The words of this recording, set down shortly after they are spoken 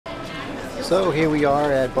So here we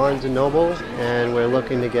are at Barnes & Noble, and we're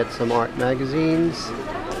looking to get some art magazines.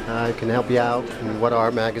 I can help you out on what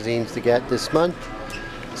art magazines to get this month.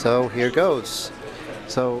 So here goes.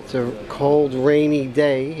 So it's a cold, rainy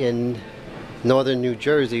day in northern New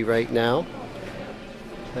Jersey right now.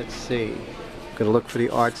 Let's see. I'm gonna look for the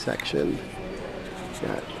art section.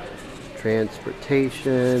 Got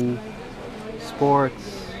transportation,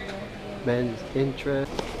 sports, men's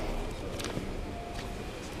interest.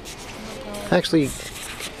 Actually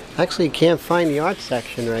can't find the art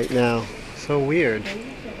section right now. So weird.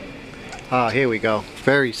 Ah, here we go.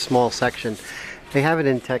 Very small section. They have it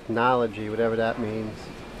in technology, whatever that means.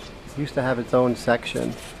 It used to have its own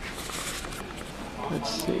section. Let's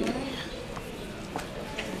see.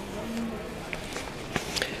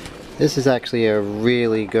 This is actually a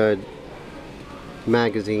really good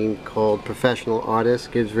magazine called Professional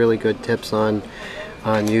Artist. Gives really good tips on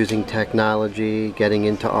using technology, getting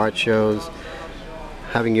into art shows,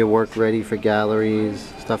 having your work ready for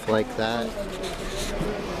galleries, stuff like that.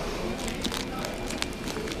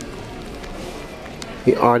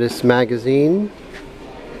 The Artist magazine,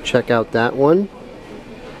 check out that one.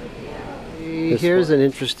 Here's an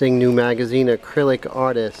interesting new magazine, Acrylic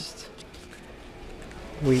Artist.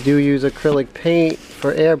 We do use acrylic paint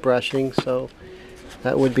for airbrushing, so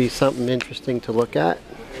that would be something interesting to look at.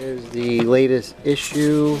 Here's the latest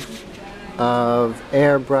issue of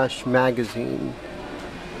Airbrush magazine.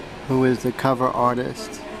 Who is the cover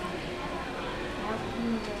artist?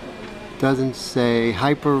 Doesn't say.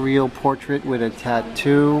 Hyper-real portrait with a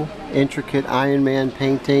tattoo, intricate Iron Man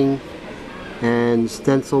painting, and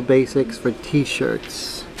stencil basics for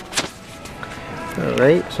t-shirts.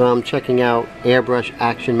 Alright, so I'm checking out Airbrush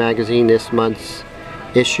Action magazine, this month's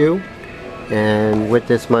issue. And with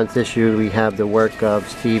this month's issue we have the work of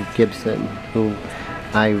Steve Gibson, who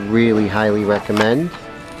I really highly recommend.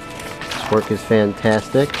 His work is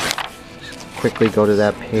fantastic. Just quickly go to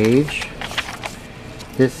that page.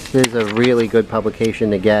 This is a really good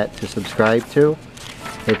publication to subscribe to.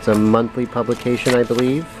 It's a monthly publication, I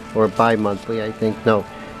believe, or bi-monthly, I think. No,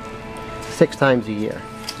 6 times a year.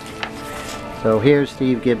 So here's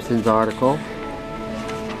Steve Gibson's article,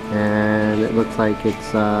 and it looks like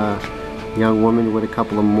it's a young woman with a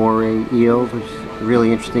couple of moray eels, which is a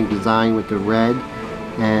really interesting design with the red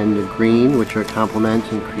and the green, which are complements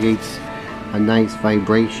and creates a nice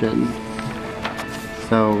vibration.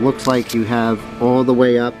 So looks like you have all the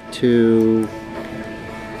way up to,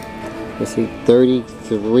 let's see,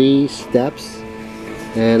 33 steps.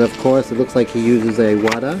 And of course it looks like he uses a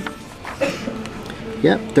Wada.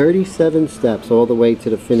 Yep, 37 steps all the way to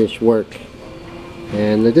the finished work.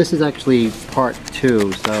 And this is actually part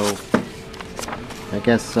 2, so I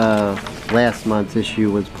guess last month's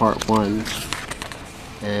issue was part 1.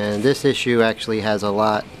 And this issue actually has a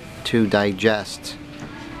lot to digest.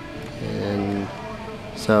 And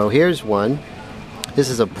so here's one. This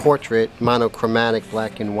is a portrait, monochromatic,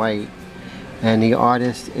 black and white. And the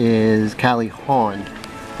artist is Kalle Horn.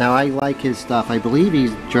 Now I like his stuff. I believe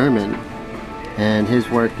he's German. And his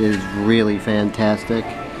work is really fantastic.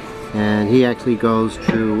 And he actually goes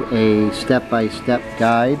through a step-by-step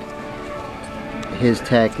guide. His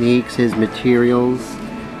techniques, his materials,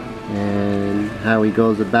 and how he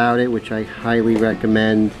goes about it, which I highly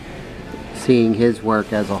recommend seeing his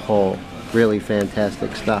work as a whole. Really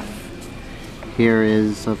fantastic stuff. Here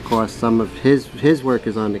is, of course, some of his work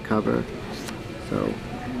is on the cover. So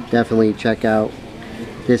definitely check out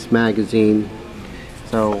this magazine.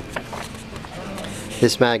 So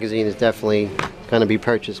this magazine is definitely going to be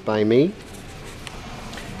purchased by me.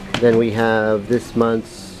 Then we have this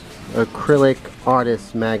month's Acrylic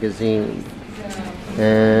Artist magazine.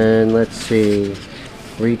 And let's see,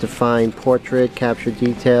 redefine portrait, capture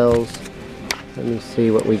details. Let me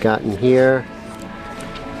see what we got in here.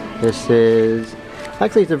 This is,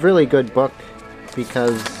 actually it's a really good book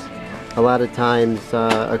because a lot of times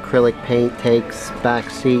acrylic paint takes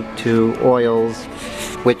backseat to oils,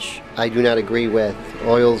 which I do not agree with.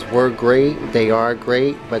 Oils were great, they are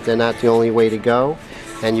great, but they're not the only way to go.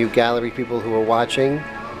 And you gallery people who are watching,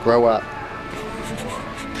 grow up.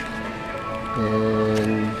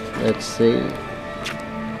 And let's see.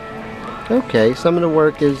 Okay, some of the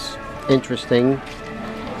work is interesting.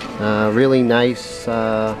 Really nice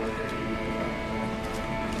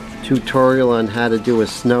tutorial on how to do a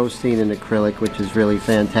snow scene in acrylic, which is really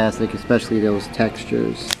fantastic, especially those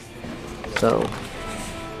textures. So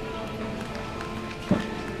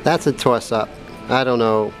that's a toss-up. I don't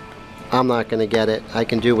know. I'm not going to get it. I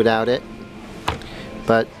can do without it.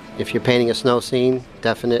 But if you're painting a snow scene,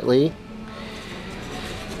 definitely.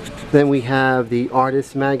 Then we have the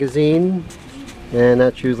Artist magazine. and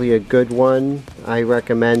that's usually a good one. I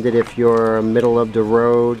recommend it if you're middle of the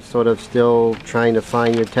road, sort of still trying to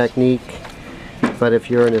find your technique. But if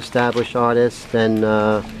you're an established artist, then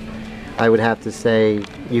I would have to say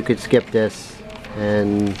you could skip this,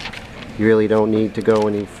 and you really don't need to go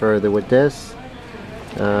any further with this.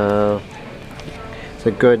 It's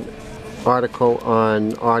a good article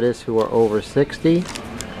on artists who are over 60,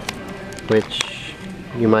 which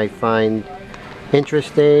you might find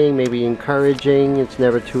interesting, maybe encouraging. It's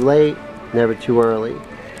never too late, never too early.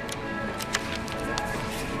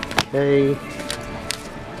 Okay.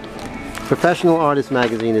 Professional Artist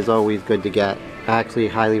Magazine is always good to get. I actually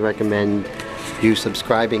highly recommend you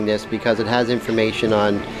subscribing this because it has information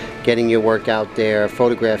on getting your work out there,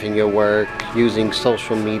 photographing your work, using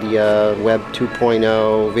social media, Web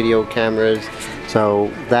 2.0, video cameras.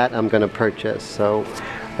 So that I'm going to purchase. So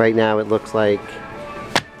right now it looks like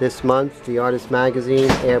this month the Artist Magazine,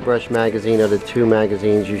 Airbrush Magazine are the two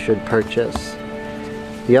magazines you should purchase.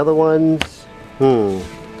 The other ones,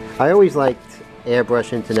 I always liked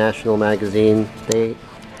Airbrush International Magazine. They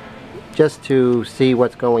just to see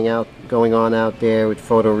what's going on out there with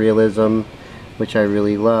photorealism, which I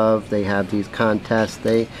really love. They have these contests.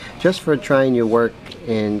 Just for trying your work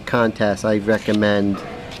in contests, I recommend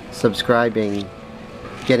subscribing,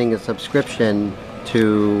 getting a subscription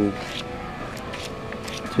to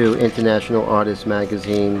International Artist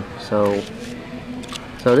Magazine. So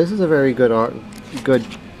this is a very good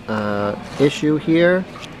issue here.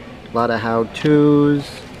 A lot of how-tos,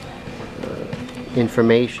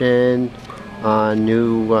 information on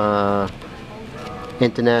new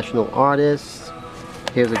international artists.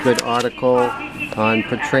 Here's a good article on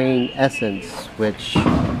portraying essence, which,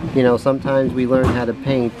 you know, sometimes we learn how to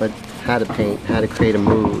paint, but how to create a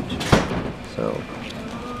mood. So,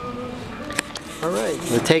 alright,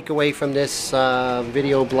 the takeaway from this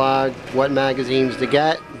video blog, what magazines to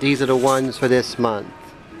get, these are the ones for this month.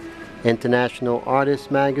 International Artist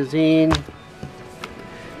Magazine,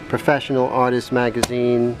 Professional Artist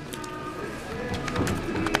Magazine,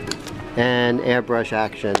 and Airbrush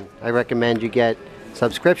Action. I recommend you get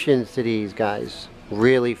subscriptions to these guys.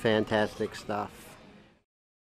 Really fantastic stuff.